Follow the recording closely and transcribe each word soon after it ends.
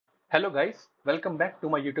Hello guys, welcome back to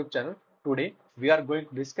my YouTube channel. Today we are going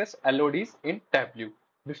to discuss LODs in Tableau.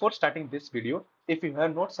 Before starting this video, if you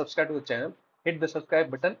have not subscribed to the channel, hit the subscribe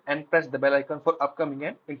button and press the bell icon for upcoming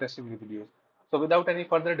and interesting videos. So without any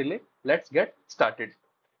further delay, let's get started.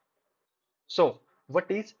 So what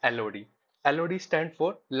is LOD? LOD stands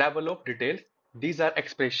for level of details. These are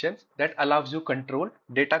expressions that allows you control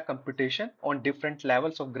data computation on different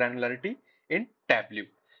levels of granularity in Tableau.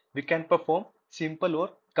 We can perform simple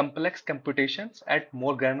or complex computations at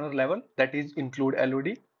more granular level, that is include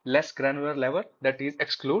LOD, less granular level, that is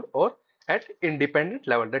exclude, or at independent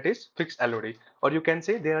level, that is fixed LOD. Or you can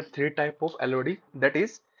say there are three types of LOD, that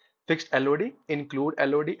is fixed LOD, include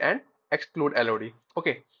LOD, and exclude LOD.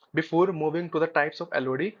 Okay, before moving to the types of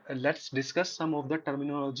LOD, let's discuss some of the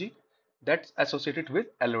terminology that's associated with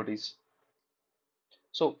LODs.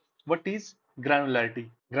 So, what is granularity?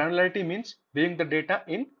 Granularity means viewing the data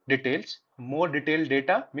in details. More detailed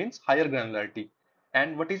data means higher granularity.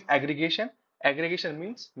 And what is aggregation? Aggregation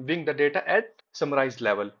means viewing the data at summarized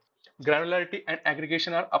level. Granularity and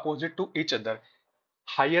aggregation are opposite to each other.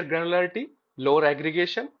 Higher granularity, lower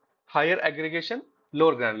aggregation, higher aggregation,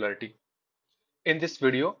 lower granularity. In this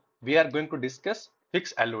video, we are going to discuss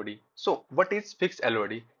fixed LOD. So, what is fixed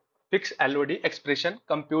LOD? Fixed LOD expression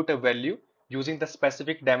compute a value using the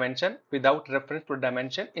specific dimension without reference to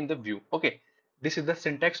dimension in the view. Okay, this is the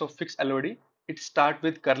syntax of fixed LOD. It starts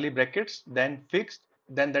with curly brackets, then fixed,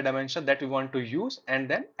 then the dimension that we want to use, and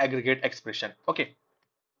then aggregate expression. Okay,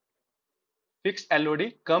 fixed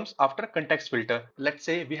LOD comes after context filter. Let's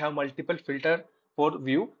say we have multiple filter for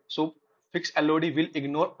view. So fixed LOD will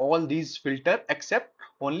ignore all these filter except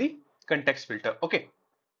only context filter. Okay.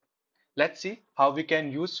 Let's see how we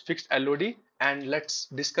can use fixed LOD and let's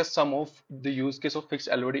discuss some of the use case of fixed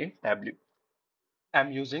LOD in Tableau.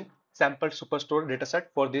 I'm using sample Superstore dataset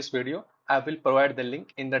for this video. I will provide the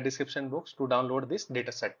link in the description box to download this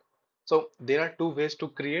dataset. So there are two ways to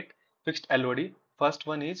create fixed LOD. First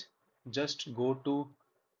one is just go to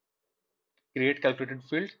create calculated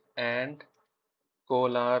field and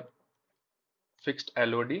call our fixed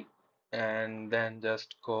LOD and then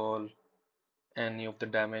just call any of the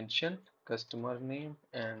dimension, customer name,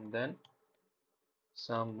 and then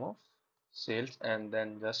sum of sales, and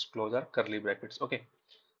then just close our curly brackets. Okay,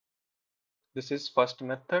 this is first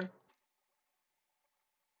method.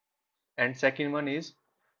 And second one is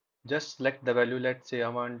just select the value. Let's say I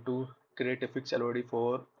want to create a fixed LOD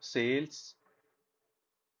for sales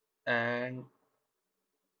and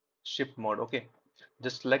ship mode. Okay,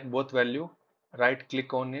 just select both value, right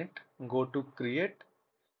click on it, go to create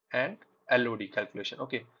and LOD calculation.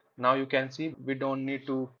 Okay, now you can see we don't need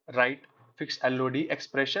to write fixed LOD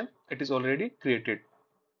expression, it is already created.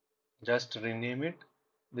 Just rename it.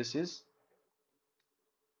 This is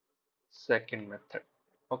second method.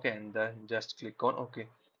 Okay, and then just click on OK.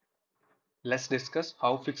 Let's discuss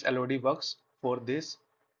how fixed LOD works. For this,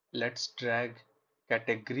 let's drag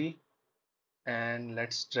category and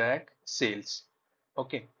let's drag sales.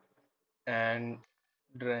 Okay, and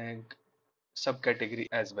drag subcategory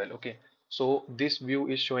as well. Okay, so this view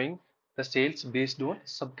is showing the sales based on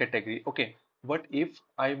subcategory. Okay, what if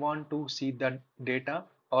I want to see the data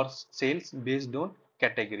or sales based on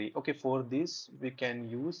category? Okay, for this we can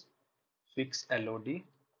use fix LOD.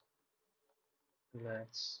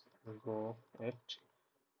 Let's go at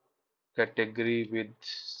category with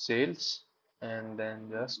sales and then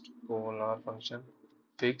just call our function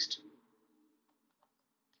fixed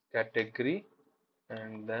category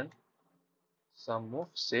and then sum of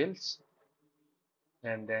sales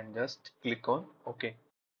and then just click on OK.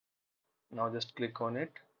 Now just click on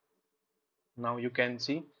it. Now you can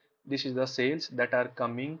see this is the sales that are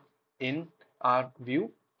coming in our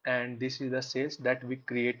view and this is the sales that we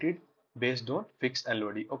created based on fixed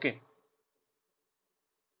LOD. Okay,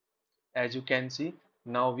 as you can see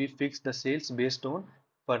now we fix the sales based on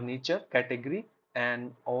furniture category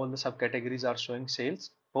and all the subcategories are showing sales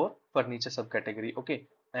for furniture subcategory. Okay,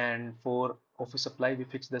 and for office supply we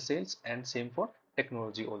fix the sales and same for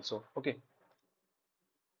technology also. Okay,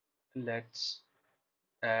 let's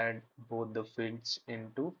add both the fields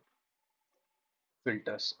into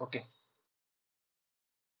filters. Okay,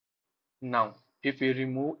 now if we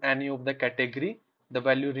remove any of the category the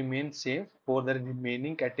value remains same for the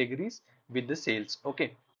remaining categories with the sales.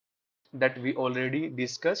 Okay, that we already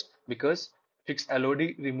discussed because fixed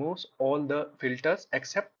LOD removes all the filters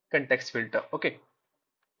except context filter. Okay,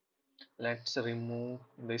 let's remove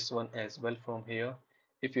this one as well from here.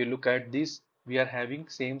 If you look at this, we are having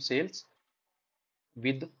same sales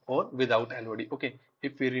with or without LOD. Okay,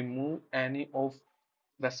 if we remove any of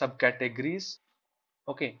the subcategories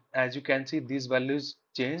Okay, as you can see, these values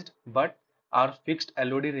changed, but our fixed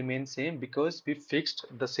LOD remains same because we fixed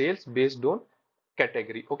the sales based on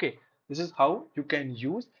category. Okay, this is how you can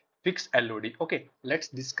use fixed LOD. Okay, let's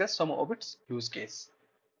discuss some of its use case.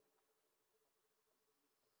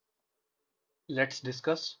 Let's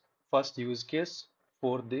discuss first use case.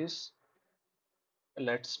 For this,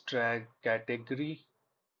 let's drag category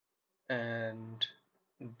and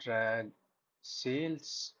drag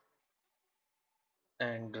sales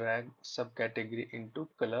and drag subcategory into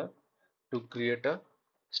color to create a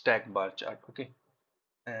stack bar chart. Okay,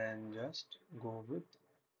 and just go with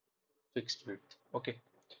fixed width. Okay,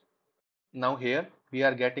 now here we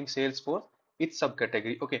are getting sales for each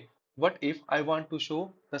subcategory. Okay, what if I want to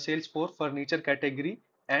show the sales for furniture category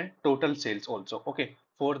and total sales also? Okay,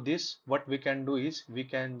 for this what we can do is we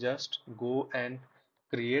can just go and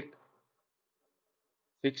create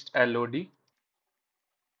fixed LOD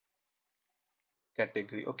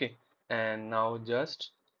category. Okay, and now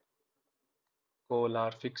just call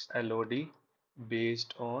our fixed LOD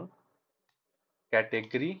based on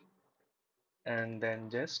category and then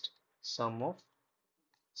just sum of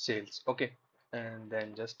sales. Okay, and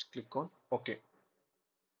then just click on OK.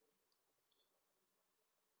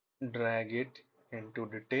 Drag it into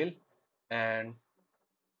detail, and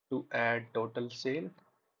to add total sale,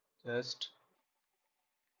 just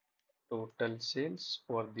total sales.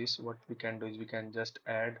 For this what we can do is we can just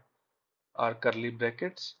add our curly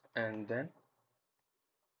brackets and then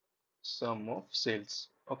sum of sales.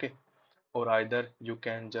 Okay, or either you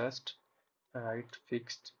can just write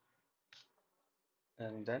fixed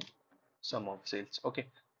and then sum of sales. Okay,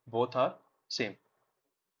 both are same.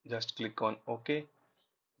 Just click on OK,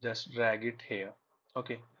 just drag it here.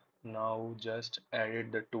 Okay, now just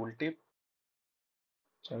added the tooltip.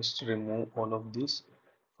 Just remove all of this.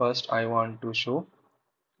 First I want to show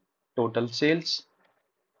total sales,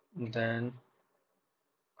 then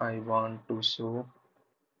I want to show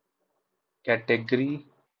category,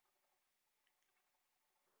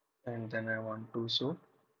 and then I want to show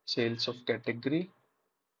sales of category,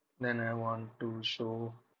 then I want to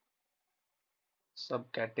show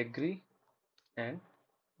subcategory, and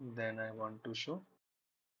then I want to show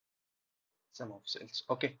sum of sales.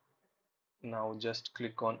 Okay, now just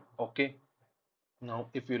click on OK. Now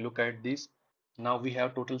if you look at this, now we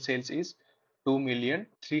have total sales is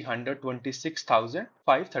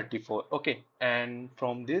 2,326,534. Okay, and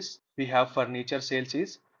from this we have furniture sales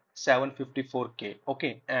is 754k.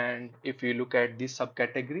 Okay, and if you look at this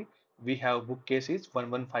subcategory, we have bookcase is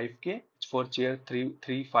 115k, for chair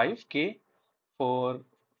 335k, for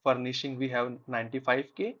furnishing we have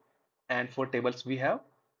 95k, and for tables we have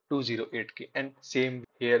 208k. And same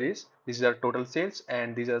here is, these are total sales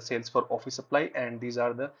and these are sales for office supply and these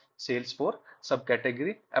are the sales for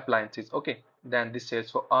subcategory appliances. Okay, then this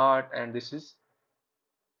sales for art, and this is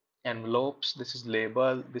envelopes, this is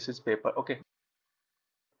label, this is paper. Okay,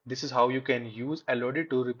 this is how you can use LOD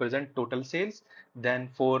to represent total sales, then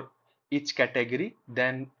for each category,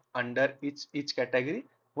 then under each category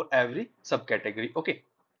for every subcategory. Okay,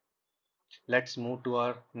 let's move to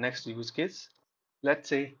our next use case. Let's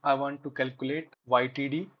say I want to calculate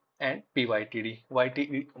YTD and PYTD.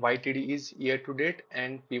 YTD is year to date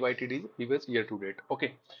and PYTD is previous year to date.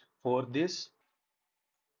 Okay, for this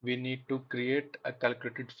we need to create a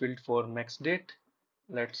calculated field for max date.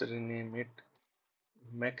 Let's rename it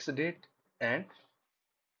max date and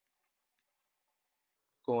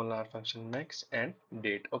call our function max and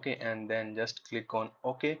date. Okay, and then just click on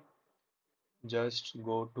OK. Just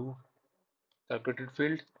go to calculated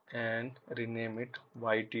field and rename it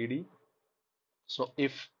YTD. So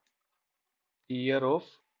if year of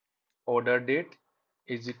order date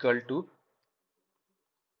is equal to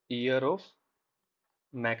year of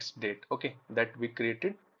max date, okay, that we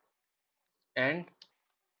created, and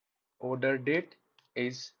order date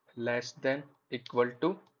is less than equal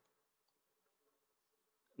to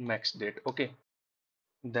max date, okay,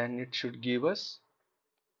 then it should give us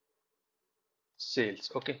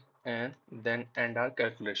sales. Okay, and then end our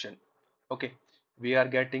calculation. Okay, we are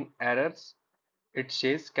getting errors. It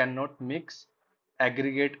says cannot mix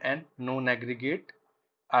aggregate and non-aggregate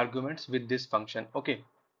arguments with this function. Okay,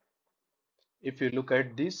 if you look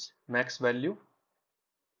at this max value,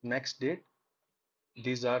 max date,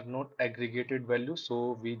 these are not aggregated values,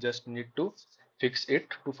 so we just need to fix it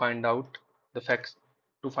to find out the facts,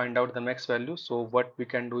 to find out the max value. So what we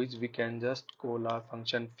can do is we can just call our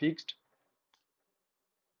function fixed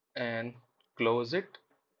and close it.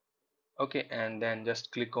 Okay, and then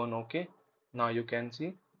just click on OK. Now you can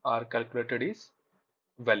see our calculated is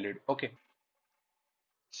valid. Okay,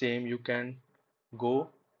 same you can go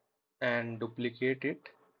and duplicate it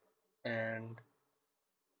and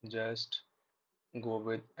just go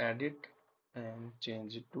with edit and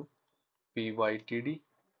change it to pytd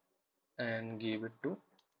and give it to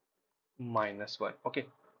 -1. Okay,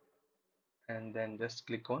 and then just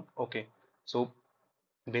click on OK. So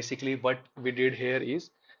basically what we did here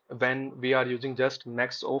is, when we are using just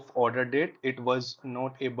max of order date, it was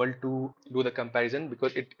not able to do the comparison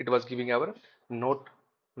because it was giving our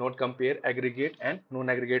not compare aggregate and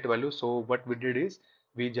non-aggregate value. So what we did is,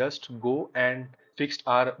 we just go and fixed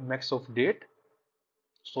our max of date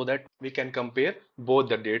so that we can compare both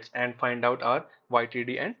the dates and find out our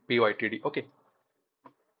YTD and PYTD. Okay,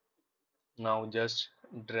 now just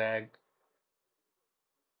drag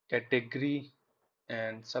category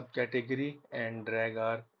and subcategory and drag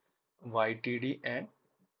our YTD and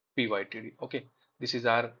PYTD. Okay, this is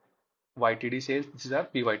our YTD sales, this is our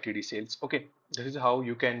PYTD sales. Okay, this is how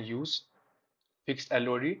you can use fixed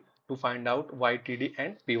LOD to find out YTD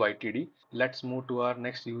and PYTD. Let's move to our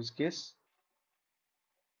next use case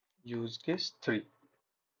 3.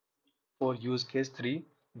 For use case 3,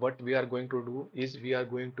 what we are going to do is, we are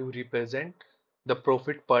going to represent the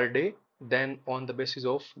profit per day. Then on the basis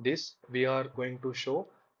of this, we are going to show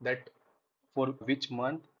that for which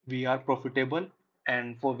month we are profitable,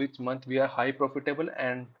 and for which month we are high profitable,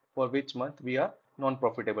 and for which month we are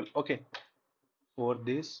non-profitable. Okay, for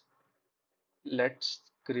this, let's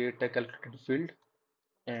create a calculated field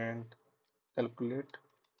and calculate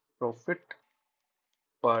profit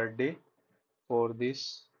per day. For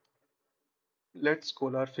this, let's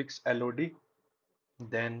call our fixed LOD,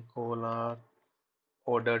 then call our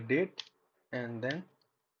order date, and then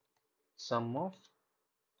sum of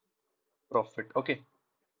profit. Okay,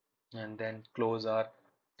 and then close our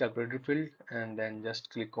calculated field and then just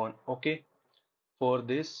click on OK. For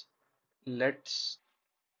this, let's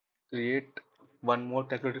create one more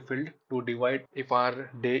calculated field to divide if our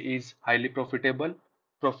day is highly profitable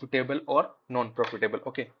or non-profitable.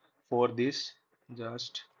 Okay, for this,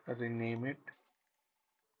 just rename it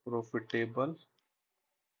profitable.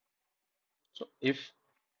 So if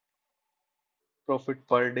profit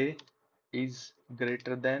per day is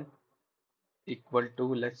greater than equal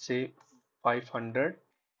to, let's say, 500,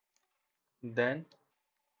 then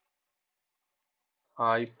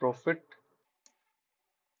high profit.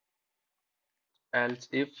 Else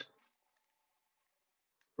if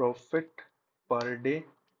profit per day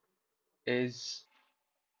is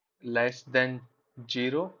less than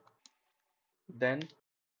 0, then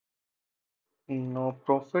no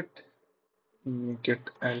profit. Make it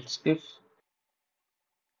else if,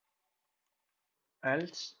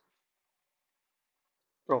 else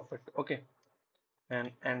profit. Okay,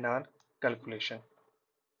 and end our calculation.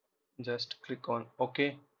 Just click on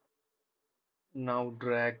OK. Now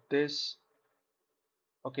drag this.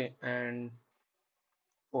 Okay, and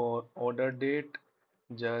for order date,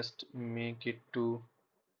 just make it to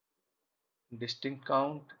distinct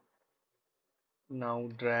count. Now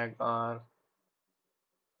drag our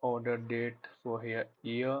order date for here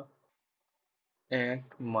year and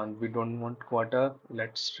month. We don't want quarter,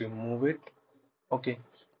 let's remove it. Okay,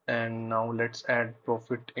 and now let's add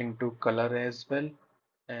profit into color as well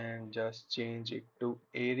and just change it to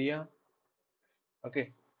area.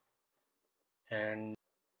 Okay, and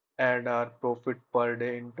add our profit per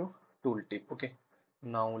day into tooltip. Okay,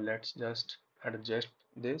 now let's just adjust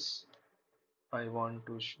this. I want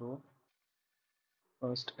to show,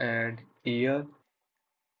 first add year,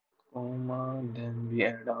 comma, then we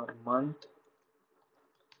add our month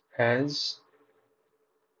as,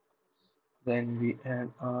 then we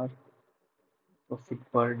add our profit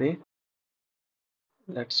per day.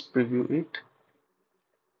 Let's preview it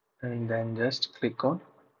and then just click on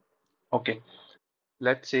OK.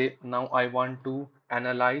 Let's say now I want to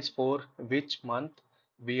analyze for which month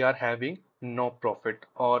we are having no profit,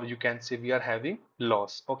 or you can say we are having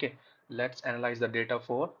loss. Okay, let's analyze the data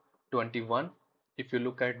for 21. If you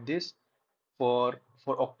look at this, for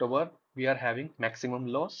October we are having maximum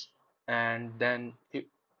loss, and then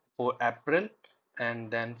for April, and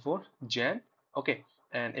then for Jan. Okay,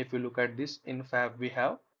 and if you look at this, in Feb we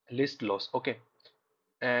have least loss. Okay,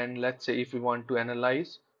 and let's say if we want to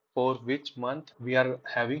analyze for which month we are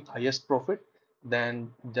having highest profit,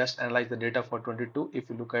 then just analyze the data for 22. If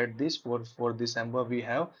you look at this, for December we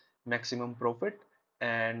have maximum profit,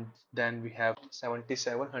 and then we have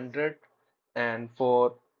 7700, and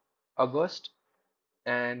for August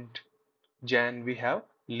and Jan we have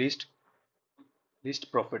least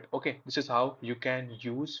profit. Okay, this is how you can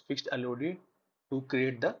use fixed LOD to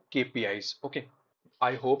create the KPIs. Okay,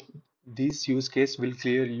 I hope this use case will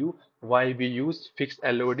clear you why we use fixed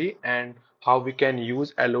LOD, and how we can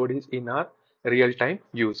use LODs in our real-time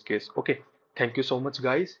use case. Okay, thank you so much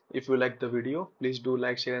guys. If you like the video, please do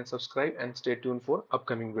like, share and subscribe, and stay tuned for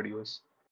upcoming videos.